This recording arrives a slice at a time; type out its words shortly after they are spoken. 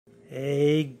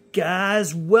Hey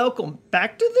guys, welcome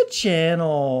back to the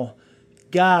channel.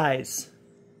 Guys,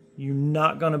 you're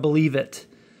not gonna believe it.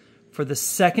 For the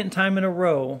second time in a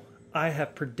row, I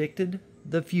have predicted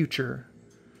the future.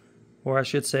 Or I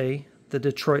should say, the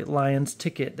Detroit Lions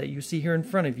ticket that you see here in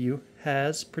front of you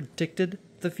has predicted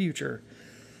the future.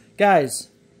 Guys,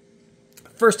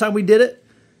 first time we did it,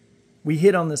 we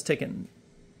hit on this ticket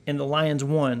and the Lions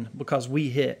won because we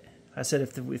hit. I said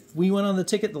if we win on the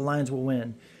ticket, the Lions will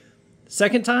win.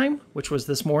 Second time, which was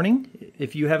this morning,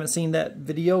 if you haven't seen that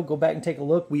video, go back and take a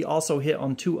look. We also hit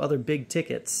on two other big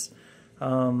tickets,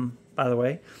 by the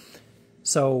way.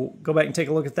 So go back and take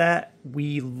a look at that.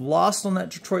 We lost on that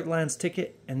Detroit Lions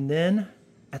ticket, and then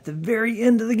at the very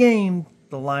end of the game,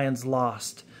 the Lions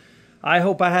lost. I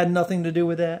hope I had nothing to do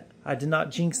with that. I did not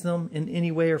jinx them in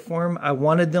any way or form. I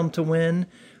wanted them to win.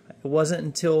 It wasn't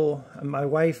until my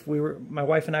wife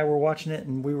and I were watching it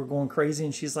and we were going crazy,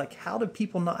 and she's like, how do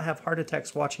people not have heart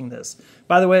attacks watching this?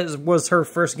 By the way, it was her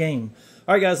first game.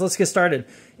 All right, guys, let's get started.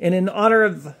 And in honor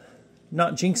of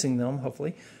not jinxing them,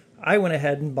 hopefully, I went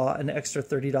ahead and bought an extra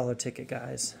 $30 ticket,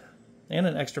 guys, and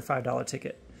an extra $5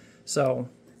 ticket. So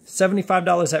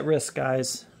 $75 at risk,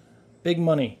 guys. Big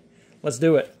money. Let's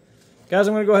do it. Guys,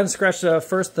 I'm going to go ahead and scratch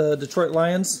first the Detroit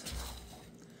Lions.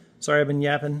 Sorry, I've been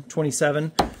yapping.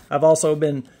 27. I've also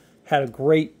had a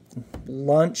great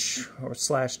lunch or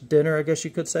slash dinner, I guess you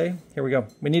could say. Here we go.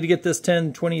 We need to get this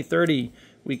 10, 20, 30.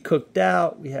 We cooked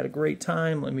out. We had a great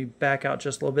time. Let me back out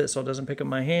just a little bit so it doesn't pick up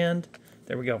my hand.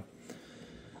 There we go.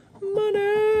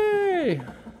 Money!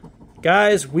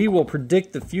 Guys, we will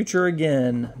predict the future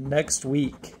again next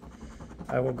week.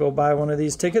 I will go buy one of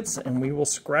these tickets and we will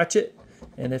scratch it.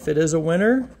 And if it is a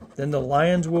winner, then the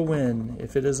Lions will win.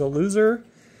 If it is a loser,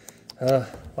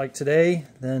 like today,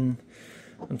 then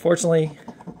unfortunately,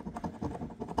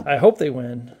 I hope they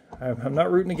win. I'm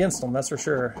not rooting against them, that's for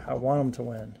sure. I want them to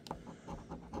win.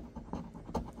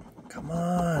 Come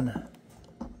on.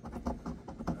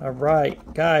 All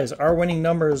right, guys, our winning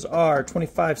numbers are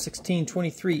 25, 16,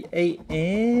 23, 8,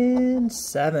 and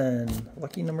 7.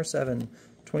 Lucky number 7.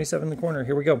 27 in the corner.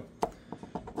 Here we go.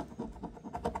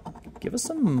 Give us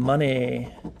some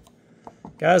money.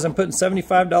 Guys, I'm putting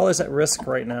 $75 at risk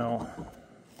right now.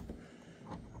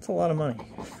 That's a lot of money.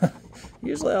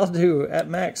 Usually I'll do at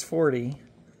max 40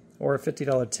 or a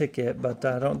 $50 ticket, but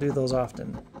I don't do those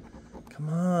often. Come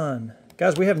on.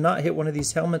 Guys, we have not hit one of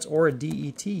these helmets or a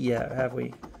DET yet, have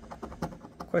we?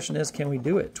 Question is, can we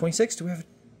do it? 26? Do we have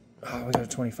oh, we got a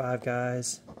 25,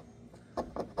 guys.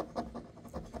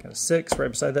 Got a 6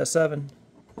 right beside that 7.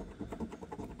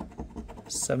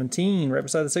 17 right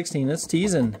beside the 16. It's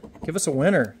teasing. Give us a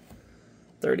winner.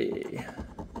 30.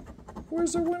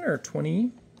 Where's the winner?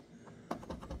 20.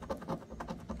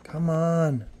 Come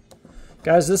on.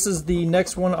 Guys, this is the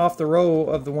next one off the row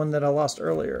of the one that I lost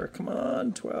earlier. Come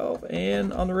on. 12.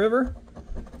 And on the river?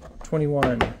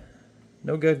 21.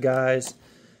 No good, guys.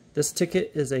 This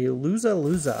ticket is a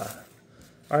loser.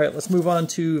 All right, let's move on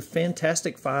to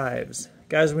Fantastic Fives.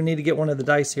 Guys, we need to get one of the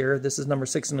dice here. This is number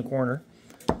 6 in the corner.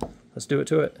 Let's do it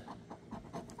to it.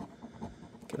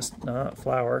 Just not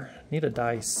flower. Need a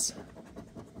dice.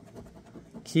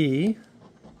 Key.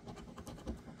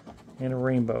 And a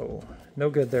rainbow. No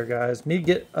good there, guys. Need to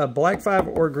get a black 5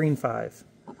 or a green 5.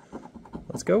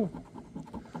 Let's go.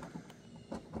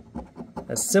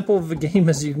 As simple of a game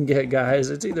as you can get, guys.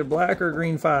 It's either black or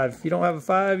green 5. If you don't have a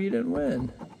 5, you didn't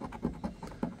win.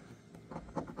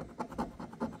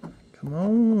 Come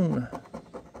on.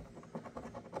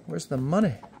 Where's the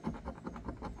money?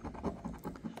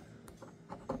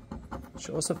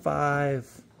 Show us a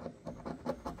 5.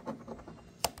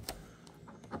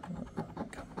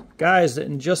 Guys,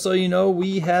 and just so you know,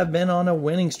 we have been on a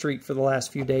winning streak for the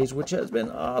last few days, which has been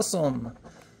awesome.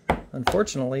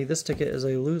 Unfortunately, this ticket is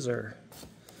a loser.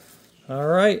 All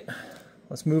right,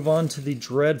 let's move on to the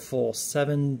dreadful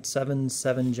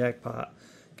 777 jackpot.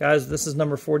 Guys, this is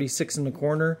number 46 in the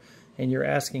corner, and you're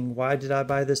asking, why did I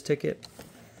buy this ticket?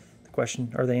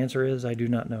 Question, or the answer is, I do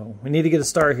not know. We need to get a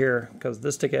star here because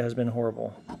this ticket has been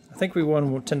horrible. I think we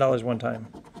won $10 one time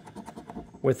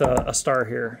with a star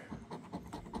here.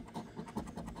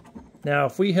 Now,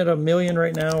 if we hit $1 million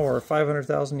right now or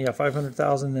 500,000, yeah,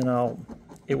 500,000, then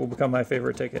it will become my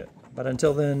favorite ticket. But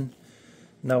until then,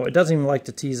 no, it doesn't even like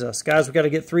to tease us. Guys, we got to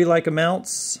get 3 like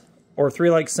amounts or 3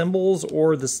 like symbols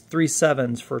or the 3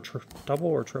 7s for double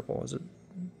or triple. Is it?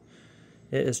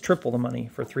 It is triple the money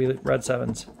for 3 red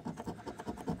 7s.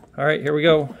 All right, here we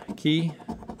go. Key.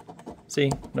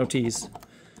 See, no tease.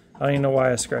 I don't even know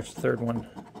why I scratched the 3rd one.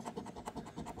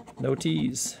 No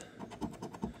tease.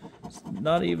 It's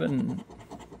not even,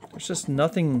 there's just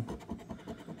nothing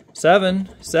 7.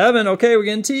 7. Okay, we're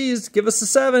getting teased. Give us a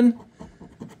 7.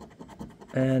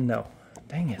 And no.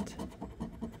 Dang it.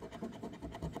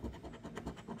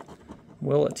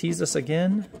 Will it tease us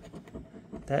again?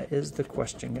 That is the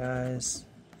question, guys.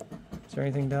 Is there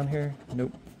anything down here?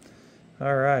 Nope.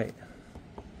 All right.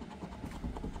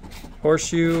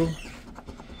 Horseshoe.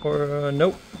 Or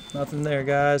nope. Nothing there,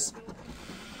 guys.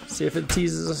 See if it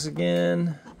teases us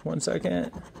again. 1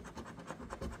 second.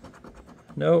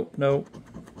 Nope, nope.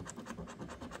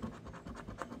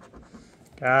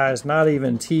 Guys, not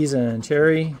even teasing.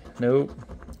 Cherry? Nope.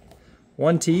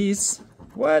 1 tease?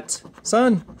 What?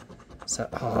 Son?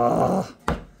 Oh.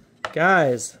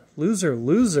 Guys, loser,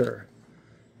 loser.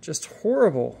 Just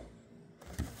horrible.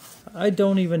 I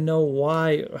don't even know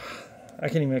why. I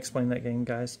can't even explain that game,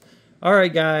 guys. All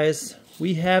right, guys.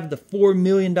 We have the $4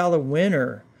 million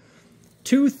winner.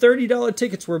 2 $30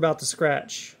 tickets we're about to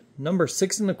scratch. Number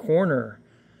 6 in the corner.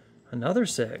 Another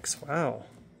 6. Wow.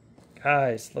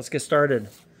 Guys, let's get started.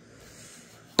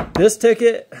 This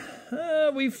ticket,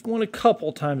 we've won a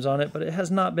couple times on it, but it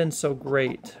has not been so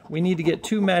great. We need to get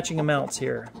 2 matching amounts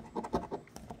here.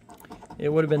 It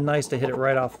would have been nice to hit it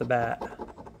right off the bat.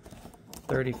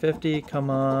 30, 50, come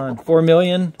on. 4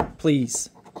 million, please.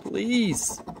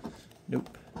 Please.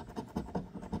 Nope.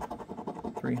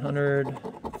 300,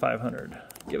 500.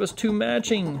 Give us 2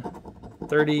 matching.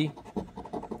 30,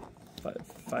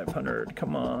 500,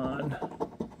 come on.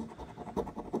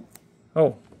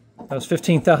 Oh, that was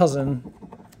 15,000.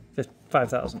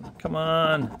 5,000. Come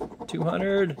on.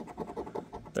 200.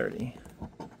 30.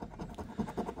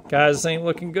 Guys, this ain't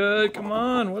looking good. Come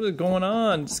on. What is going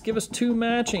on? Just give us 2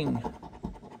 matching.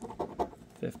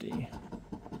 50.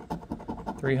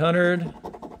 300.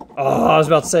 Oh, I was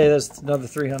about to say that's another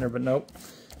 300, but nope.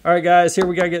 All right, guys. Here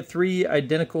we got to get 3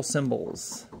 identical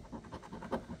symbols.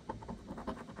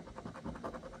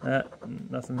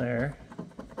 Nothing there.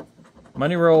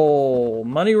 Money roll.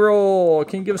 Money roll.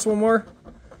 Can you give us one more?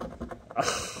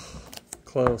 Oh,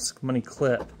 close. Money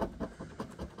clip.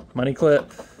 Money clip.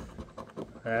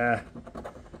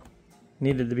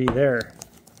 Needed to be there.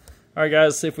 All right,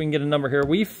 guys. See if we can get a number here.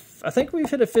 I think we've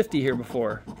hit a 50 here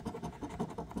before.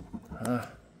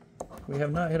 We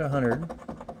have not hit 100.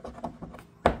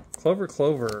 Clover,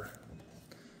 clover.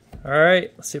 All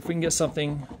right. Let's see if we can get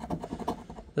something.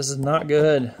 This is not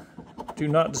good. Do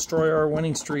not destroy our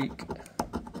winning streak.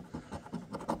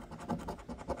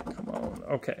 Come on.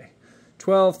 Okay.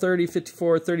 12, 30,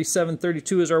 54, 37,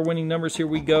 32 is our winning numbers. Here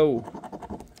we go.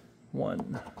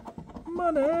 1.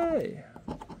 Money.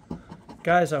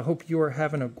 Guys, I hope you are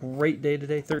having a great day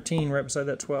today. 13 right beside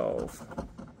that 12.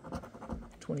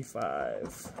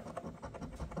 25.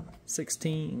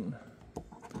 16.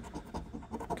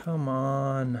 Come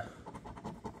on.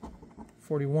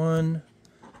 41.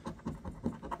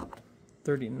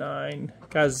 39.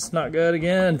 Guys, it's not good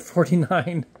again.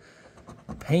 49.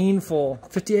 Painful.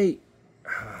 58.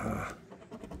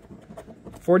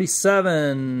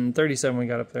 47. 37 we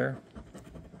got up there.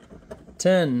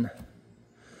 10.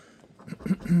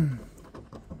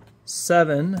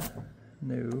 7.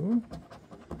 No.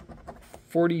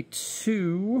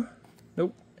 42.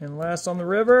 Nope. And last on the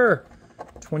river.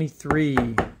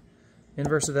 23.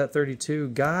 Inverse of that 32.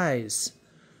 Guys.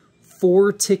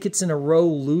 4 tickets in a row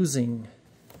losing.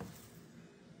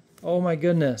 Oh my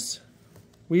goodness.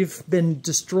 We've been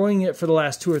destroying it for the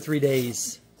last 2 or 3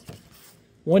 days.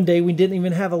 One day we didn't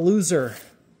even have a loser.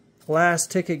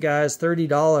 Last ticket, guys,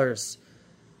 $30.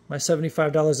 My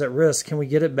 $75 at risk. Can we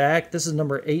get it back? This is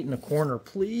number 8 in the corner,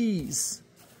 please.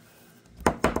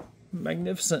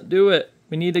 Magnificent. Do it.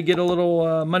 We need to get a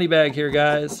little money bag here,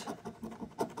 guys.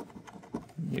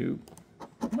 New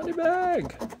money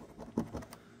bag.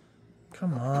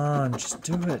 Come on, just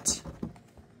do it.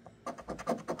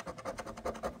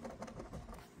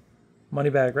 Money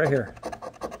bag right here.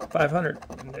 500.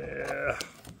 Yeah.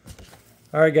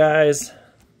 All right, guys.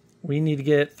 We need to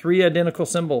get 3 identical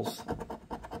symbols.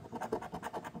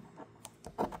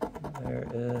 There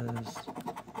is...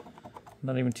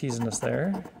 Not even teasing us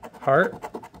there. Heart.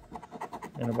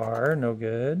 And a bar. No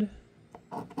good.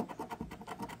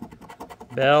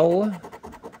 Bell.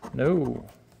 No.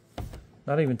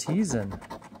 Not even teasing.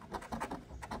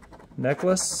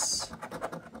 Necklace.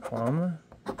 Plum.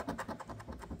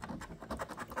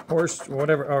 Horse,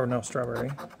 whatever. Oh, no,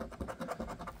 strawberry.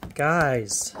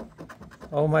 Guys.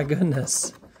 Oh, my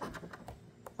goodness.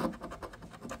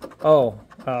 Oh,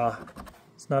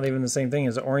 it's not even the same thing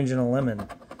as orange and a lemon.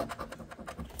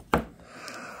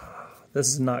 This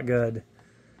is not good.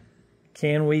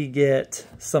 Can we get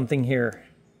something here?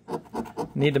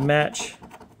 Need to match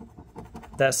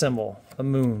that symbol. A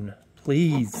moon.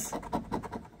 Please.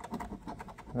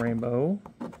 Rainbow.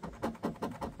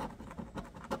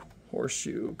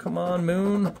 Horseshoe. Come on,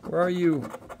 Moon. Where are you?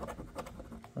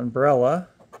 Umbrella.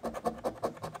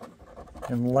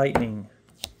 And lightning.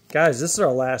 Guys, this is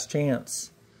our last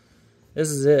chance. This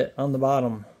is it on the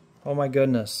bottom. Oh my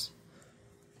goodness.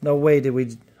 No way did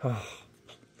we... Oh.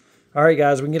 Alright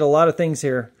guys, we can get a lot of things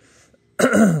here.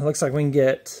 Looks like we can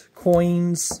get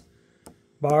coins,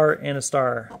 bar, and a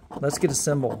star. Let's get a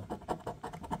symbol.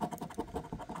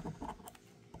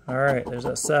 Alright, there's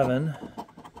a 7,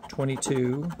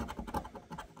 22,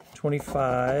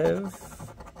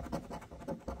 25,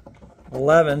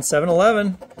 11,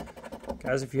 7-Eleven.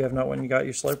 Guys, if you have not went and got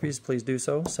your Slurpees, please do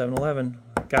so. 7-Eleven.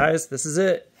 Guys, this is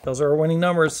it. Those are our winning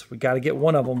numbers. We got to get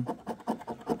one of them.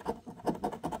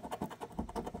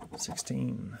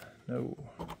 16. No.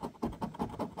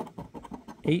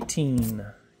 18.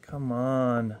 Come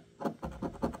on.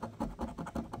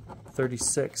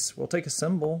 36. We'll take a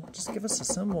symbol. Just give us a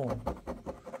symbol.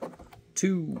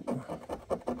 2. Oh,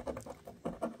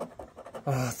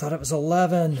 I thought it was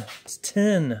 11. It's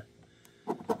 10.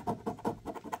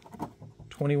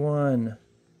 21.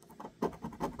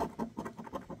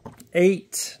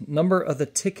 8. Number of the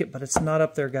ticket, but it's not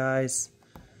up there, guys.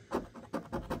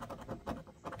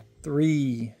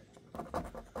 3.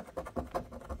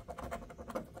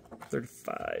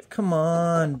 35. Come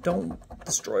on. Don't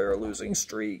destroy our losing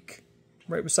streak.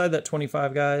 Right beside that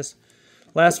 25, guys.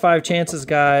 Last 5 chances,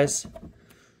 guys.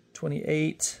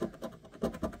 28.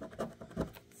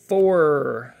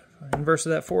 4. Inverse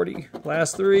of that 40.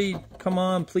 Last 3. Come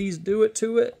on. Please do it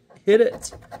to it. Hit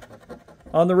it.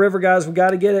 On the river, guys. We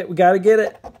got to get it. We got to get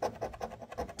it.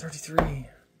 33.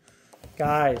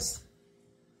 Guys.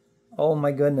 Oh,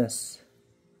 my goodness.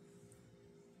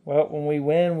 Well, when we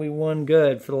win, we won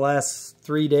good for the last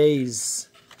 3 days.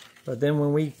 But then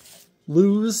when we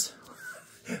lose,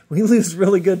 we lose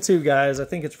really good too, guys. I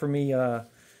think it's for me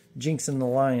jinxing the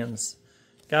Lions.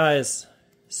 Guys,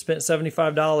 spent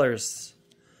 $75.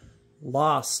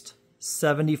 Lost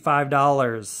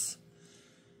 $75.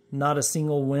 Not a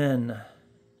single win.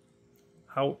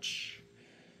 Ouch.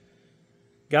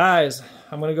 Guys,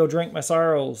 I'm going to go drink my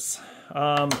sorrows.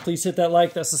 Please hit that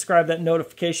like, that subscribe, that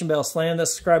notification bell. Slam that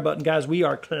subscribe button, guys. We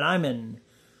are climbing.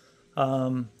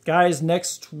 Guys,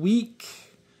 next week,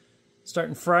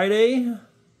 starting Friday,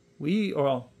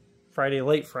 Friday,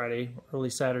 late Friday, early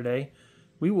Saturday,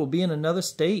 we will be in another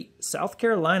state, South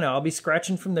Carolina. I'll be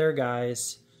scratching from there,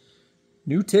 guys.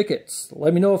 New tickets.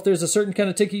 Let me know if there's a certain kind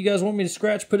of ticket you guys want me to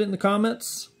scratch. Put it in the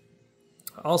comments.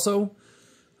 Also,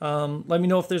 let me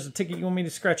know if there's a ticket you want me to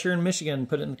scratch here in Michigan.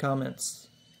 Put it in the comments.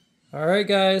 All right,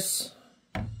 guys.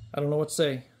 I don't know what to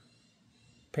say.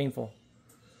 Painful.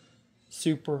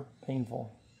 Super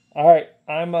painful. All right,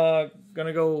 I'm going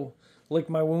to go lick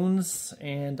my wounds,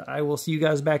 and I will see you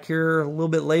guys back here a little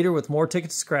bit later with more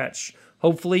tickets to scratch.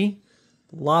 Hopefully,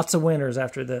 lots of winners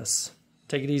after this.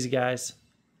 Take it easy, guys.